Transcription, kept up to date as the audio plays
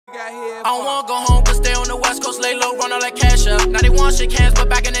I don't wanna go home, but stay on the west coast, lay low, run all that cash up. Now they want shake hands, but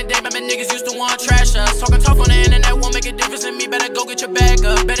back in the day, my niggas used to want trash us. Talking tough on the internet won't make a difference in me, better go get your bag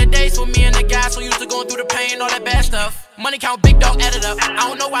up. Better days for me and the guys so used to going through the pain, all that bad stuff. Money count, big dog, add it up. I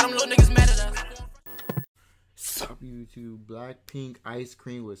don't know why them little niggas mad at us. Sup YouTube, Blackpink Ice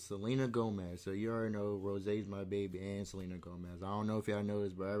Cream with Selena Gomez. So you already know Rosé's my baby and Selena Gomez. I don't know if y'all know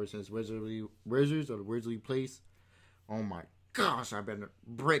this, but ever since Wizards or the Wizardly Place, oh my gosh, I've been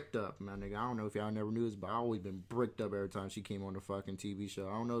bricked up, man, nigga. I don't know if y'all never knew this, but I always been bricked up every time she came on the fucking TV show.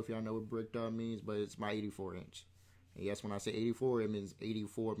 I don't know if y'all know what bricked up means, but it's my 84 inch. And yes, when I say 84, it means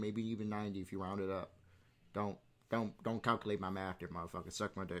 84, maybe even 90 if you round it up. Don't calculate my math there, motherfucker.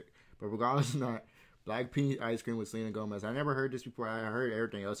 Suck my dick. But regardless of that, Blackpink Ice Cream with Selena Gomez. I never heard this before. I heard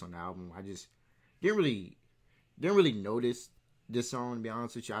everything else on the album. I just didn't really notice this song, to be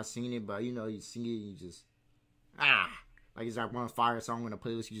honest with you. I seen it, but you know, you see it, you just like it's like one fire song in a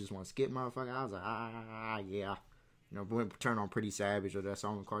playlist you just want to skip, motherfucker. I was like, yeah. You know, went turn on Pretty Savage or that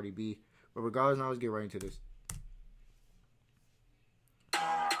song with Cardi B. But regardless, now let's get right into this.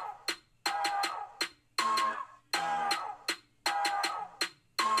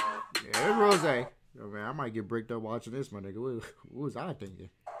 Yeah, it's Rosé. Yo, man, I might get bricked up watching this, my nigga. What was I thinking?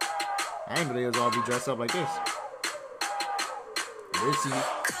 I ain't believe it was all be dressed up like this. Let's see.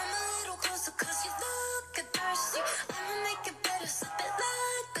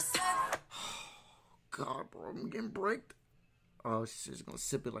 God, bro, I'm getting bricked. Oh, she's just gonna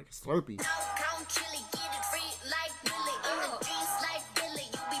sip it like a Slurpee.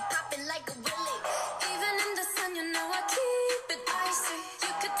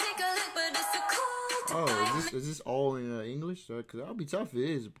 Oh, is this all in English? Because that'll be tough if it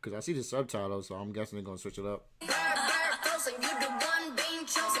is, because I see the subtitles, so I'm guessing they're going to switch it up.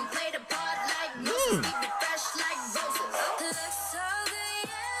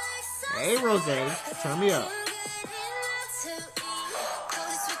 Hey, Rosé, turn me up.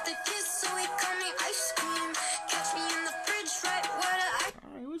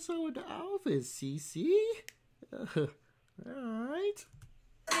 Alright, what's up with the outfit, CC? Alright.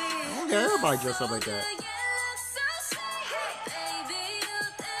 I don't care everybody dress up like that.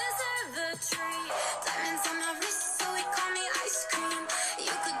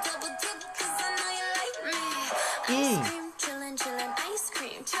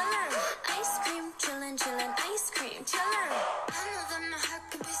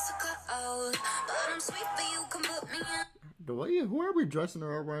 The way whoever dressing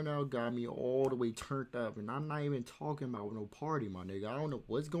her up right now got me all the way turned up, and I'm not even talking about no party, my nigga. I don't know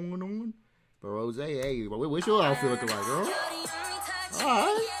what's going on, but Rosé, hey, what's your outfit looking like, girl?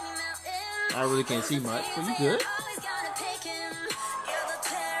 Alright. I really can't see much, but you good.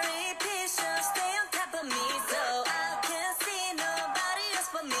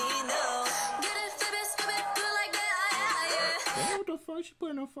 What the fuck? She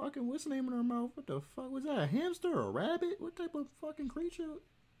putting a fucking what's the name in her mouth? What the fuck was that? A hamster or a rabbit? What type of fucking creature?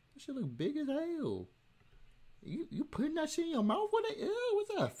 That shit look big as hell. You putting that shit in your mouth with it? Ew, what's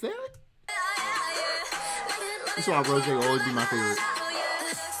that? A ferret? That's why Rosé will always be my favorite.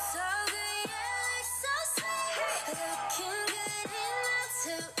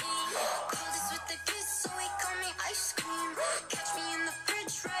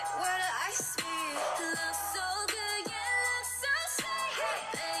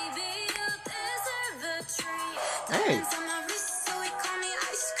 Hey.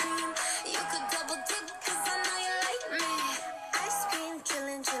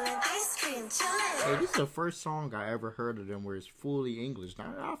 Hey, this is the first song I ever heard of them where it's fully English.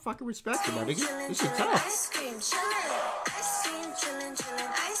 Now, I fucking respect it, my nigga. This is tough. Ice cream, chillin'. Ice cream, chillin',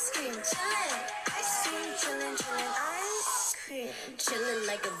 chillin'. Ice cream, chillin'. Ice cream, chillin', chillin'. Ice cream, chillin'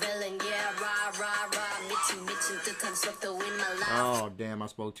 like a villain, yeah. Rah, rah, rah. Mitchin, 뜻한 속도 in my life. Oh, damn, I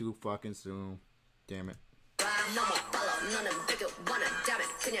spoke too fucking soon. Damn it.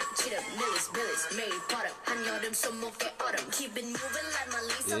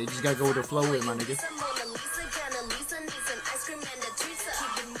 Yeah, you just gotta go with the flow with it, my nigga.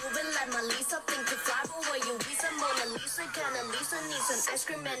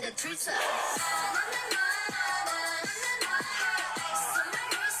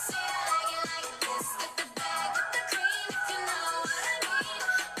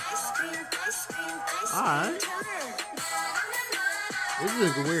 Alright. This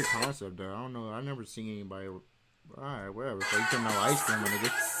is a weird concept, though. I don't know. I've never seen anybody. Alright, whatever. So you turn out ice cream, my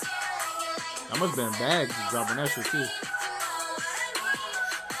nigga. That must have been bad just dropping that shit, too.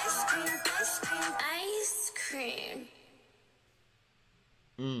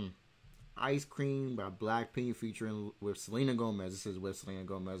 Ice Ice Cream by Blackpink featuring with Selena Gomez. This is with Selena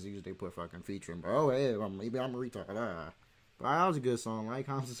Gomez. Usually they put fucking featuring. But oh, hey, maybe I'm a retard. But that was a good song. Like,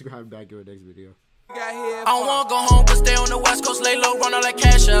 comment, subscribe, back to the next video. I don't wanna go home, but stay on the West Coast, lay low, run all that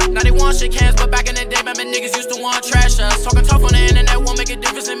cash up. Now they want shake hands, but back in the day, remember niggas used to want trash us. Talking tough on the internet won't make a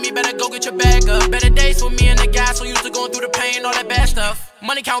difference in me, better go get your bag up. Better days for me and the guys, so used to going through the pain, all that bad stuff.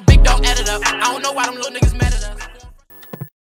 Money count, big dog, add it up. I don't know why them little niggas mad at us.